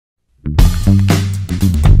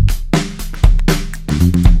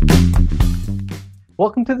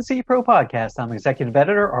Welcome to the CE Pro Podcast. I'm Executive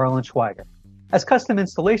Editor Arlen Schweiger. As custom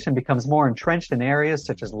installation becomes more entrenched in areas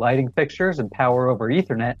such as lighting fixtures and power over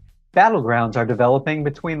Ethernet, battlegrounds are developing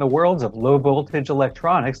between the worlds of low-voltage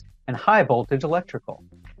electronics and high-voltage electrical.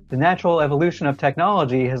 The natural evolution of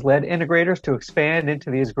technology has led integrators to expand into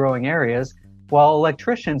these growing areas, while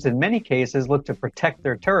electricians in many cases look to protect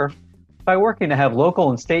their turf by working to have local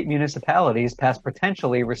and state municipalities pass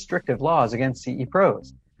potentially restrictive laws against CE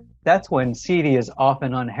pros. That's when CEDIA's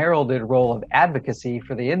often unheralded role of advocacy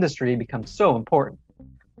for the industry becomes so important.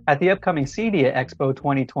 At the upcoming CEDIA Expo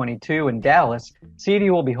 2022 in Dallas,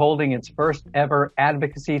 CEDIA will be holding its first ever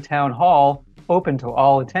advocacy town hall open to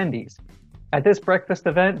all attendees. At this breakfast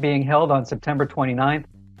event being held on September 29th,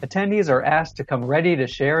 attendees are asked to come ready to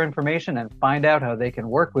share information and find out how they can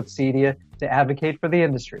work with CEDIA to advocate for the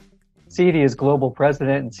industry. CEDIA's Global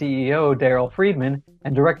President and CEO, Daryl Friedman,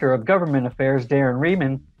 and Director of Government Affairs, Darren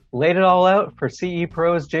Riemann, laid it all out for CE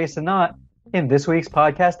Pro's Jason Knott in this week's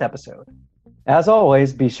podcast episode. As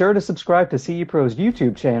always, be sure to subscribe to CE Pro's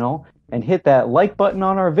YouTube channel and hit that like button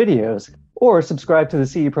on our videos, or subscribe to the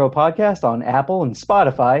CE Pro podcast on Apple and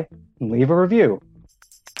Spotify and leave a review.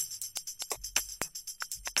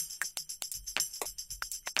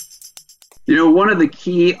 You know, one of the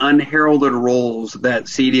key unheralded roles that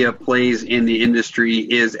CEDIA plays in the industry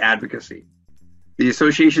is advocacy. The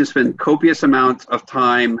association spends copious amounts of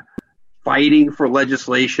time fighting for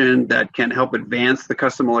legislation that can help advance the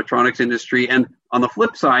custom electronics industry. And on the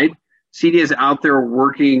flip side, CEDIA is out there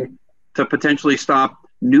working to potentially stop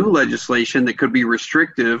new legislation that could be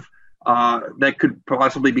restrictive, that could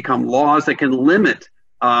possibly become laws that can limit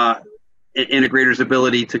integrators'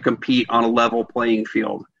 ability to compete on a level playing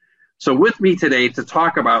field. So with me today to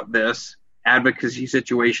talk about this advocacy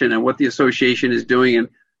situation and what the association is doing and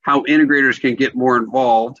how integrators can get more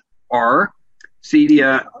involved are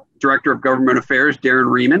CEDIA Director of Government Affairs, Darren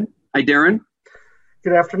Riemann. Hi, Darren.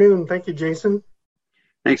 Good afternoon. Thank you, Jason.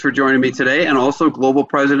 Thanks for joining me today. And also Global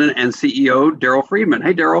President and CEO, Daryl Friedman.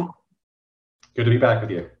 Hey, Daryl. Good to be back with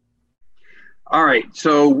you. All right.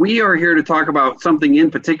 So we are here to talk about something in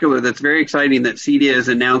particular that's very exciting that CEDIA is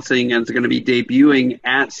announcing and is going to be debuting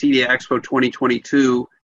at CEDIA Expo 2022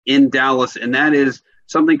 in Dallas, and that is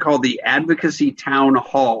something called the Advocacy Town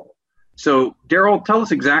Hall. So, Daryl, tell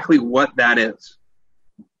us exactly what that is.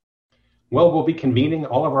 Well, we'll be convening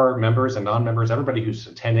all of our members and non-members, everybody who's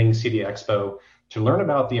attending CEDIA Expo, to learn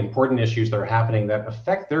about the important issues that are happening that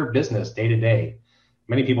affect their business day to day.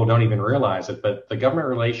 Many people don't even realize it, but the government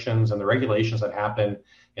relations and the regulations that happen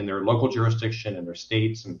in their local jurisdiction, in their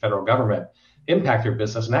states and federal government impact their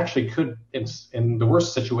business and actually could, in the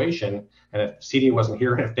worst situation, and if CEDIA wasn't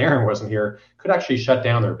here and if Darren wasn't here, could actually shut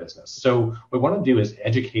down their business. So what we want to do is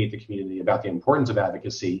educate the community about the importance of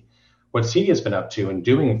advocacy, what CEDIA has been up to and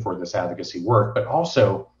doing for this advocacy work, but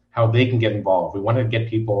also how they can get involved. We want to get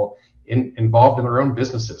people involved in their own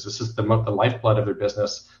businesses. This is the lifeblood of their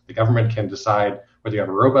business. The government can decide whether you have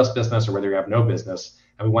a robust business or whether you have no business.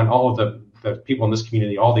 And we want all of the people in this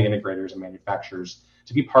community, all the integrators and manufacturers,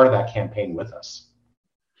 to be part of that campaign with us.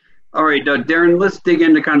 All right, Darren, let's dig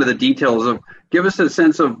into kind of the details of, give us a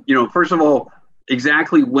sense of, first of all,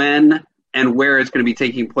 exactly when and where it's going to be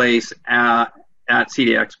taking place at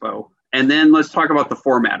CEDIA Expo. And then let's talk about the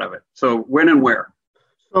format of it. So when and where?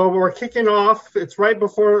 So we're kicking off. It's right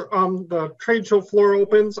before the trade show floor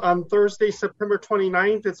opens on Thursday, September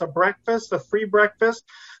 29th. It's a free breakfast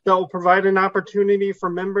that will provide an opportunity for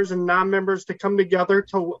members and non-members to come together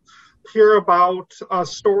to hear about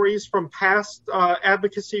stories from past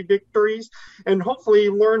advocacy victories and hopefully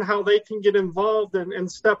learn how they can get involved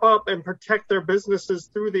and step up and protect their businesses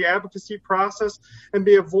through the advocacy process and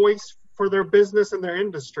be a voice for their business and their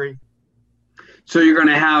industry. So you're going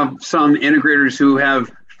to have some integrators who have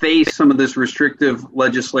faced some of this restrictive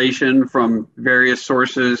legislation from various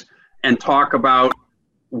sources and talk about,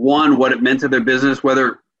 one, what it meant to their business, whether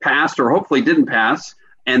it passed or hopefully didn't pass,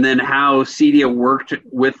 and then how CEDIA worked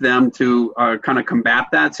with them to kind of combat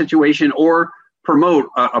that situation or promote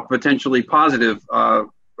a potentially positive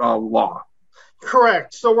law.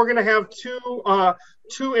 Correct. So we're going to have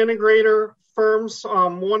two integrator firms,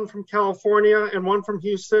 one from California and one from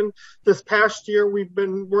Houston. This past year, we've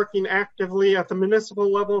been working actively at the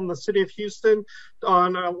municipal level in the city of Houston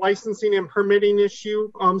on a licensing and permitting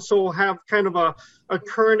issue. So we'll have kind of a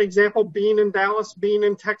current example being in Dallas, being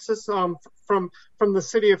in Texas, from the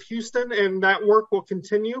city of Houston, and that work will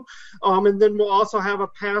continue. And then we'll also have a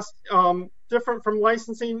past different from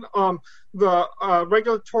licensing, the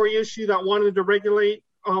regulatory issue that wanted to regulate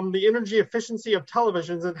the energy efficiency of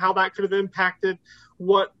televisions and how that could have impacted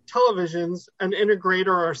what televisions an integrator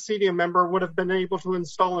or a CEDIA member would have been able to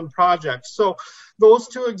install in projects. So those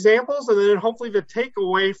two examples, and then hopefully the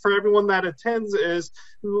takeaway for everyone that attends is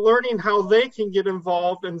learning how they can get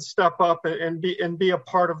involved and step up and be a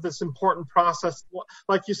part of this important process.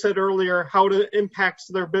 Like you said earlier, how it impacts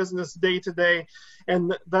their business day to day,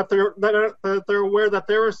 and that they're aware that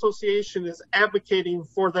their association is advocating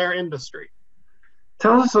for their industry.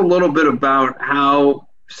 Tell us a little bit about how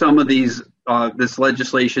some of these this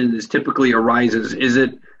legislation is typically arises. Is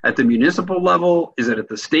it at the municipal level? Is it at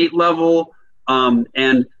the state level? And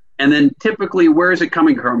then typically, where is it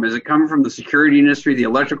coming from? Is it coming from the security industry, the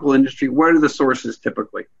electrical industry? What are the sources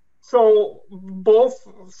typically? So both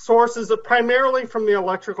sources, primarily from the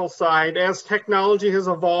electrical side, as technology has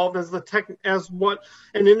evolved, as what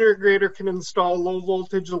an integrator can install, low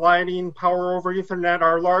voltage lighting, power over Ethernet,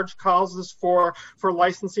 are large causes for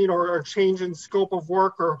licensing or change in scope of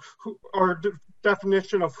work or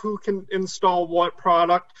definition of who can install what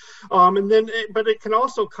product. But it can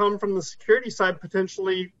also come from the security side,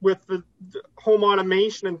 potentially with the home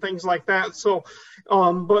automation and things like that. So,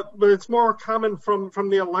 but it's more common from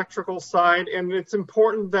the electrical side. And it's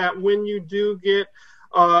important that when you do get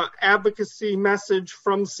advocacy message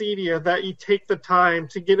from CEDIA, that you take the time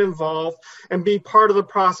to get involved and be part of the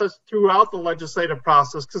process throughout the legislative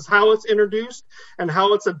process, because how it's introduced and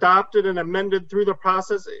how it's adopted and amended through the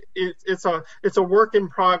process, it's a work in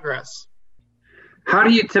progress. How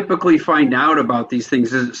do you typically find out about these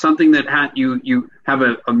things? Is it something that you have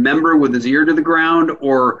a member with his ear to the ground,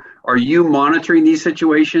 or are you monitoring these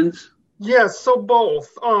situations? Yes, so both.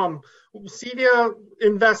 CEDIA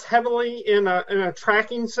invests heavily in a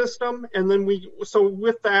tracking system, and then with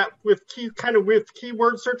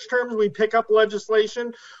keyword search terms, we pick up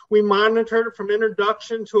legislation. We monitor it from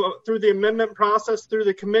introduction through the amendment process, through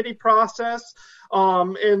the committee process,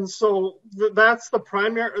 and so that's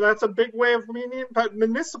a big way of meaning. But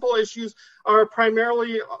municipal issues are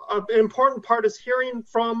primarily an important part is hearing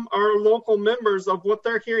from our local members of what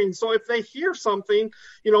they're hearing. So if they hear something,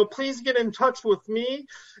 please get in touch with me,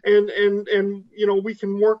 and we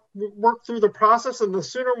can work through the process. And the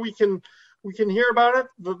sooner we can hear about it,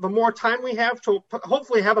 the more time we have to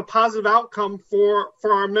hopefully have a positive outcome for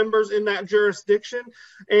our members in that jurisdiction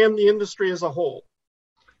and the industry as a whole.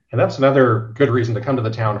 And that's another good reason to come to the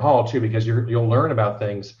town hall too, because you'll learn about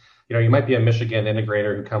things. You might be a Michigan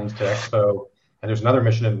integrator who comes to Expo, and there's another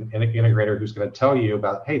Michigan integrator who's going to tell you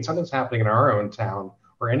about, hey, something's happening in our own town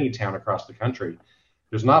or any town across the country.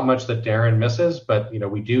 There's not much that Darren misses, but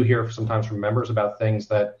we do hear sometimes from members about things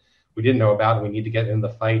that we didn't know about, and we need to get in the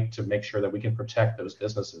fight to make sure that we can protect those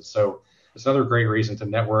businesses. So it's another great reason to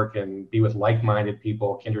network and be with like-minded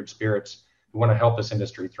people, kindred spirits who want to help this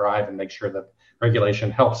industry thrive and make sure that regulation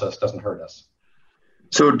helps us, doesn't hurt us.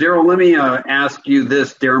 So Daryl, let me ask you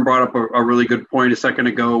this. Darren brought up a really good point a second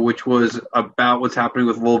ago, which was about what's happening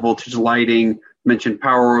with low voltage lighting, mentioned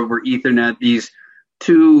power over Ethernet, these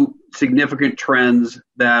two significant trends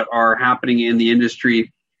that are happening in the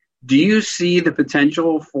industry. Do you see the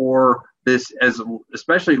potential for this, as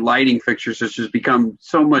especially lighting fixtures, which has become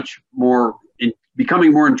so much more,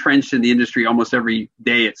 becoming more entrenched in the industry almost every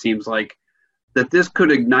day, it seems like, that this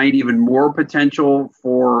could ignite even more potential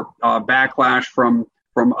for backlash from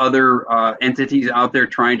other entities out there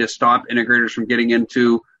trying to stop integrators from getting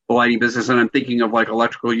into the lighting business? And I'm thinking of like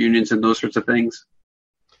electrical unions and those sorts of things.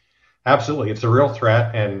 Absolutely. It's a real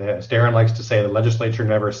threat. And as Darren likes to say, the legislature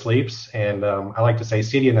never sleeps. And I like to say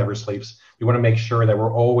CEDIA never sleeps. We want to make sure that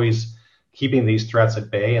we're always keeping these threats at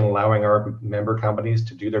bay and allowing our member companies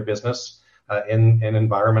to do their business in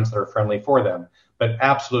environments that are friendly for them. But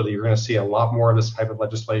absolutely, you're going to see a lot more of this type of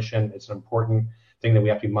legislation. It's an important thing that we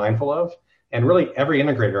have to be mindful of. And really, every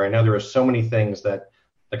integrator, I know there are so many things that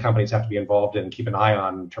the companies have to be involved in and keep an eye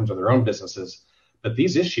on in terms of their own businesses. But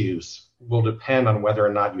these issues will depend on whether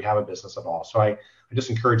or not you have a business at all. So I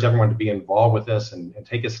just encourage everyone to be involved with this and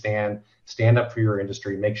take a stand up for your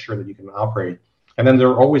industry, make sure that you can operate. And then there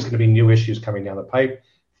are always going to be new issues coming down the pipe,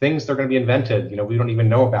 things that are going to be invented, we don't even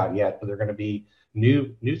know about yet, but they're going to be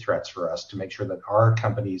new threats for us to make sure that our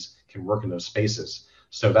companies can work in those spaces.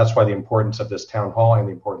 So that's why the importance of this town hall and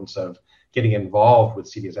the importance of getting involved with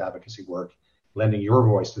CEDIA's advocacy work, lending your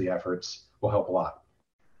voice to the efforts will help a lot.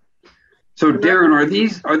 So Darren,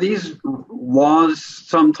 are these laws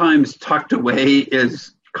sometimes tucked away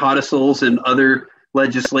as codicils and other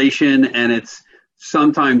legislation, and it's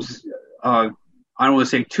sometimes I don't want to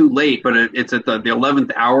say too late, but it's at the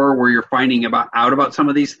 11th hour where you're finding out about some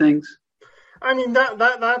of these things? I mean,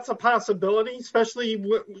 that's a possibility, especially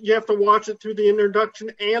you have to watch it through the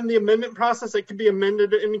introduction and the amendment process. It could be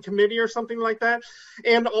amended in committee or something like that.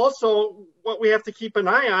 And also what we have to keep an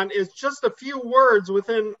eye on is just a few words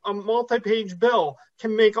within a multi-page bill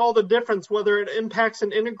can make all the difference, whether it impacts an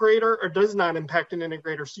integrator or does not impact an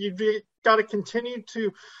integrator. So you've got to continue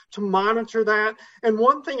to monitor that. And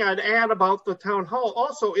one thing I'd add about the town hall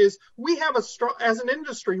also is we have a strong, as an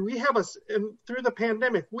industry, through the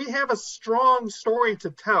pandemic, we have a strong story to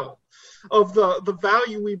tell of the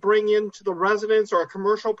value we bring into the residents or a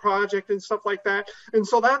commercial project and stuff like that. And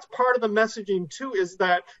so that's part of the messaging too, is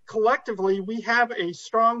that collectively we have a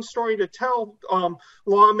strong story to tell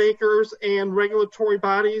lawmakers and regulatory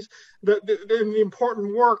bodies the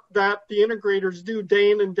important work that the integrators do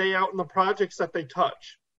day in and day out in the projects that they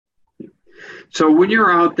touch. So when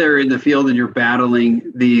you're out there in the field and you're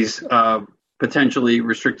battling these potentially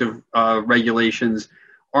restrictive regulations,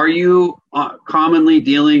 are you commonly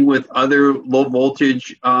dealing with other low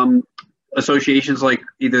voltage associations like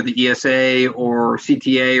either the ESA or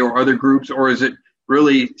CTA or other groups, or is it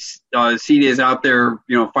really CEDIA is out there,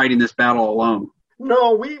 fighting this battle alone?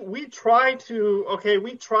 No, we try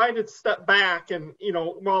to step back and,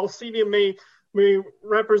 while CEDIA may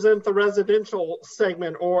represent the residential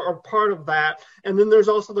segment or part of that, and then there's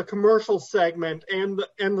also the commercial segment and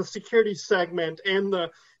the security segment and the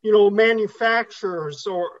manufacturers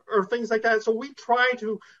or things like that. So we try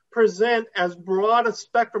to present as broad a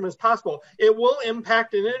spectrum as possible. It will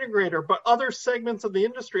impact an integrator, but other segments of the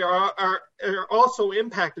industry are also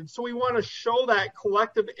impacted. So we want to show that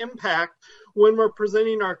collective impact when we're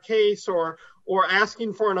presenting our case or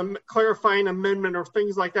asking for a clarifying amendment or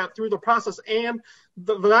things like that through the process. And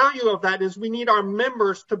the value of that is we need our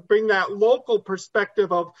members to bring that local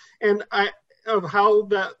perspective of how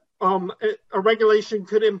that a regulation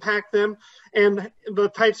could impact them and the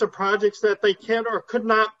types of projects that they can or could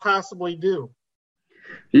not possibly do.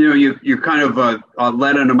 You kind of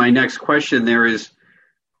led into my next question there is,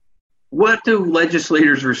 what do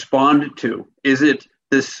legislators respond to? Is it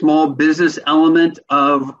the small business element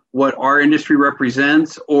of what our industry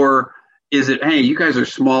represents, or is it, hey, you guys are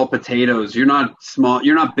small potatoes, you're not small,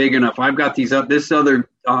 you're not big enough, I've got this other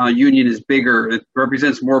union is bigger, it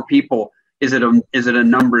represents more people? Is it a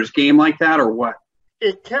numbers game like that, or what?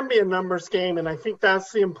 It can be a numbers game, and I think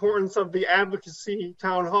that's the importance of the advocacy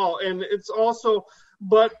town hall. And it's also,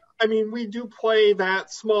 we do play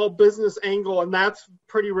that small business angle, and that's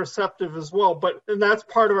pretty receptive as well. And that's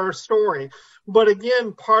part of our story. But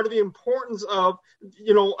again, part of the importance of,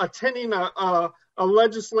 attending a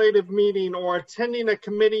legislative meeting or attending a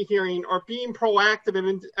committee hearing or being proactive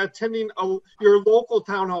and attending your local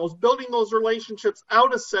town halls, building those relationships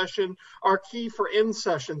out of session are key for in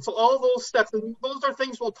session. So all those steps, and those are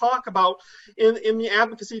things we'll talk about in the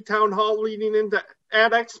advocacy town hall leading into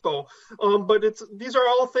Ad Expo. But these are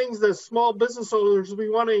all things that small business owners, we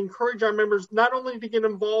want to encourage our members not only to get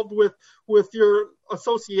involved with your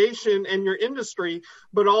association and your industry,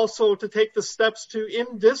 but also to take the steps to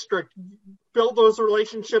in district build those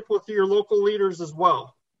relationships with your local leaders as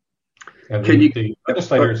well. And the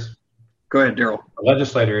legislators, go ahead, Daryl.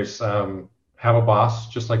 Legislators have a boss,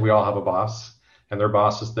 just like we all have a boss, and their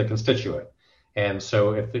boss is the constituent. And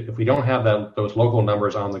so if we don't have those local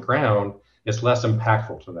numbers on the ground, it's less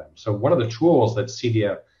impactful to them. So one of the tools that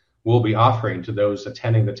CEDIA will be offering to those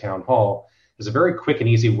attending the town hall is a very quick and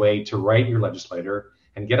easy way to write your legislator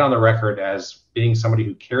and get on the record as being somebody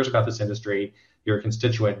who cares about this industry. You're a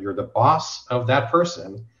constituent, you're the boss of that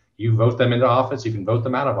person. You vote them into office, you can vote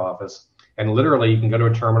them out of office. And literally you can go to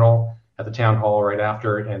a terminal at the town hall right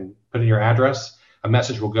after and put in your address. A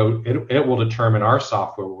message will go, it will determine, our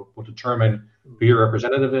software will determine who your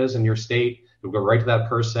representative is in your state. You'll go right to that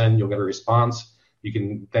person, you'll get a response. You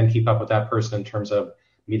can then keep up with that person in terms of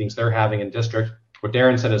meetings they're having in district. What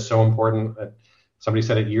Darren said is so important. Somebody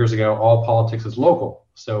said it years ago, all politics is local.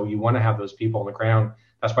 So you want to have those people on the ground.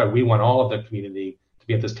 That's why we want all of the community to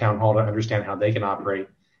be at this town hall to understand how they can operate.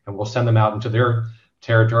 And we'll send them out into their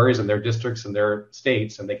territories and their districts and their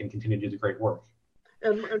states, and they can continue to do the great work.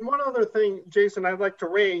 And one other thing, Jason, I'd like to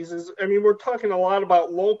raise is, we're talking a lot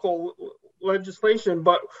about local legislation,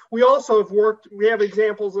 but we also we have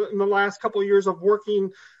examples in the last couple of years of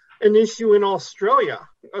working an issue in Australia,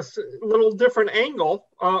 a little different angle,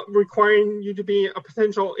 requiring you to be a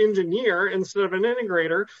potential engineer instead of an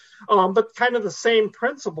integrator, but kind of the same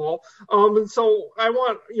principle. And so I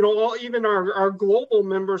want, even our global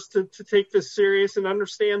members to take this serious and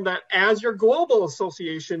understand that as your global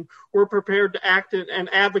association, we're prepared to act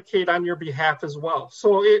and advocate on your behalf as well.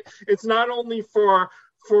 So it's not only for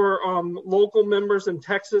for local members in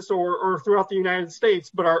Texas or throughout the United States,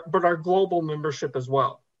 but our global membership as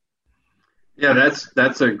well. Yeah,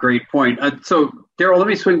 that's a great point. So, Daryl, let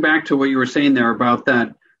me swing back to what you were saying there about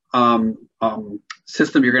that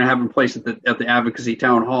system you're going to have in place at the Advocacy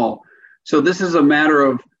Town Hall. So this is a matter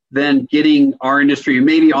of then getting our industry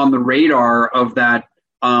maybe on the radar of that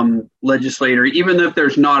legislator, even if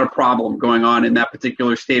there's not a problem going on in that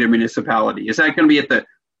particular state or municipality. Is that going to be at the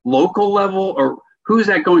local level, or who is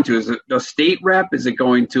that going to? Is it a state rep? Is it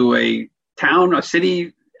going to a town, a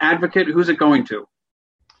city advocate? Who's it going to?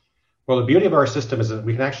 Well, the beauty of our system is that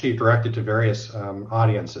we can actually direct it to various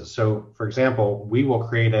audiences. So, for example, we will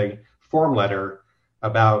create a form letter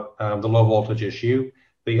about the low voltage issue.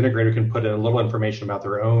 The integrator can put in a little information about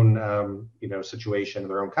their own, situation,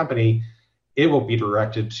 their own company. It will be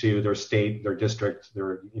directed to their state, their district,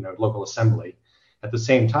 their, local assembly. At the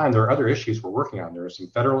same time, there are other issues we're working on. There are some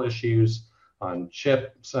federal issues on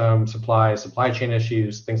chip supply chain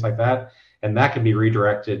issues, things like that. And that can be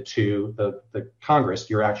redirected to the Congress,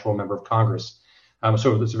 your actual member of Congress.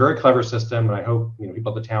 So it's a very clever system, and I hope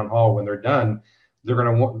people at the town hall, when they're done, they're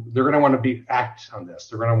going to want to act on this.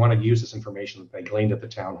 They're going to want to use this information that they gleaned at the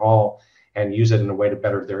town hall and use it in a way to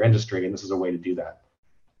better their industry, and this is a way to do that.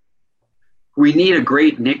 We need a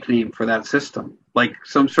great nickname for that system, like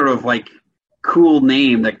some sort of cool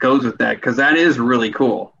name that goes with that, because that is really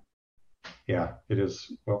cool. Yeah, it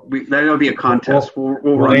is. Well, that'll be a contest.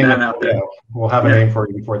 We'll run that out there. Yeah, we'll have a name for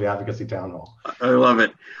you before the Advocacy Town Hall. I love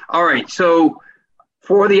it. All right. So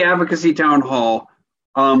for the Advocacy Town Hall,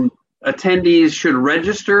 attendees should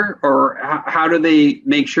register, or how do they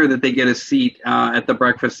make sure that they get a seat at the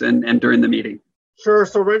breakfast and during the meeting? Sure.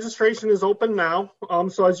 So registration is open now.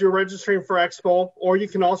 So as you're registering for Expo, or you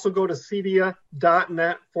can also go to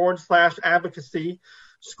cedia.net/advocacy.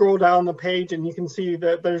 Scroll down the page and you can see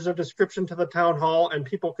that there's a description to the town hall, and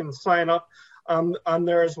people can sign up on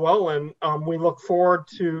there as well. And we look forward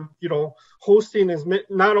to, hosting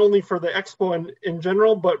not only for the Expo in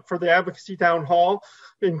general, but for the Advocacy Town Hall,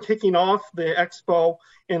 and kicking off the Expo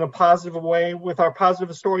in a positive way with our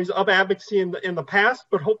positive stories of advocacy in the past,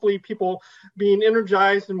 but hopefully people being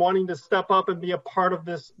energized and wanting to step up and be a part of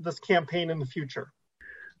this campaign in the future.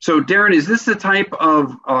 So, Darren, is this the type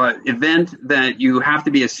of event that you have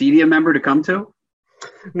to be a CEDIA member to come to?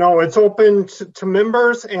 No, it's open to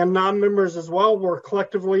members and non-members as well. We're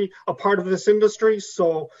collectively a part of this industry,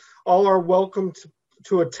 so all are welcome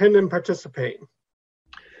to attend and participate.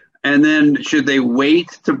 And then should they wait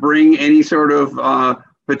to bring any sort of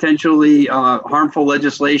potentially harmful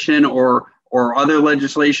legislation or other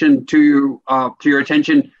legislation to your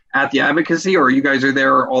attention at the advocacy, or you guys are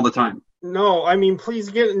there all the time? No, please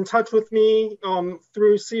get in touch with me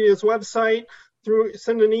through CEDIA's website,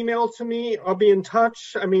 send an email to me. I'll be in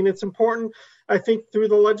touch. It's important. I think through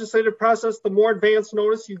the legislative process, the more advance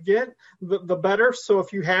notice you get, the better. So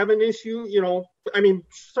if you have an issue,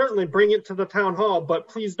 certainly bring it to the town hall, but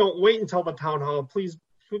please don't wait until the town hall. Please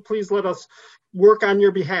let us work on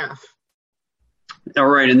your behalf. All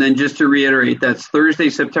right. And then just to reiterate, that's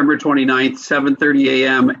Thursday, September 29th, 7:30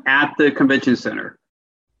 a.m. at the Convention Center.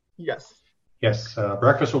 Yes.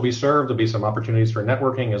 Breakfast will be served. There'll be some opportunities for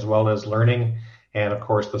networking as well as learning, and of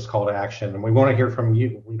course this call to action. And we want to hear from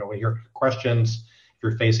you. We hear questions. If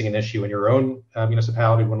you're facing an issue in your own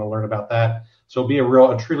municipality, we want to learn about that. So it'll be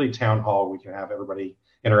a truly town hall. We can have everybody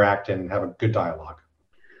interact and have a good dialogue.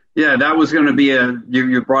 Yeah, that was going to be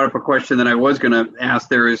you brought up a question that I was going to ask.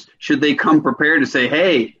 There is, should they come prepared to say,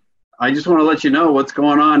 hey, I just want to let you know what's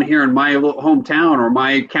going on here in my hometown or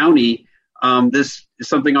my county. This is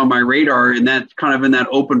something on my radar, and that kind of in that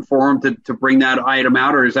open forum to bring that item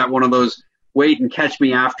out, or is that one of those wait and catch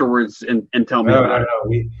me afterwards and tell me about it?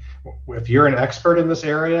 No. If you're an expert in this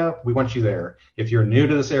area, we want you there. If you're new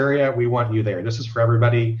to this area, we want you there. This is for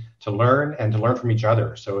everybody to learn and to learn from each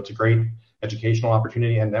other. So it's a great educational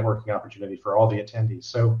opportunity and networking opportunity for all the attendees.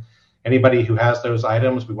 So anybody who has those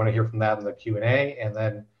items, we want to hear from that in the Q&A, and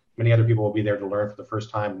then many other people will be there to learn for the first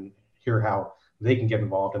time and hear how they can get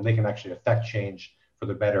involved and they can actually affect change for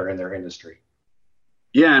the better in their industry.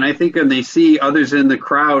 Yeah, and I think when they see others in the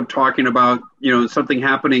crowd talking about, something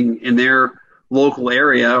happening in their local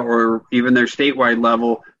area or even their statewide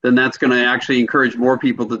level, then that's going to actually encourage more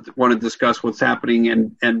people to want to discuss what's happening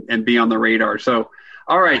and be on the radar. So,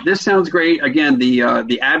 all right, this sounds great. Again,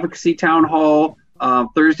 the Advocacy Town Hall,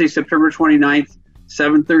 Thursday, September 29th,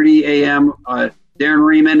 7:30 a.m. Darren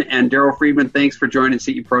Riemann and Daryl Friedman, thanks for joining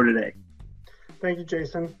CE Pro today. Thank you,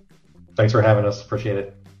 Jason. Thanks for having us. Appreciate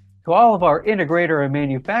it. To all of our integrator and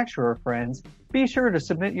manufacturer friends, be sure to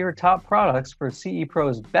submit your top products for CE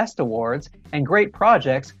Pro's Best Awards and great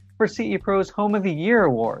projects for CE Pro's Home of the Year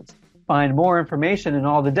awards. Find more information and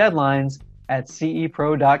all the deadlines at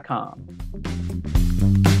cepro.com.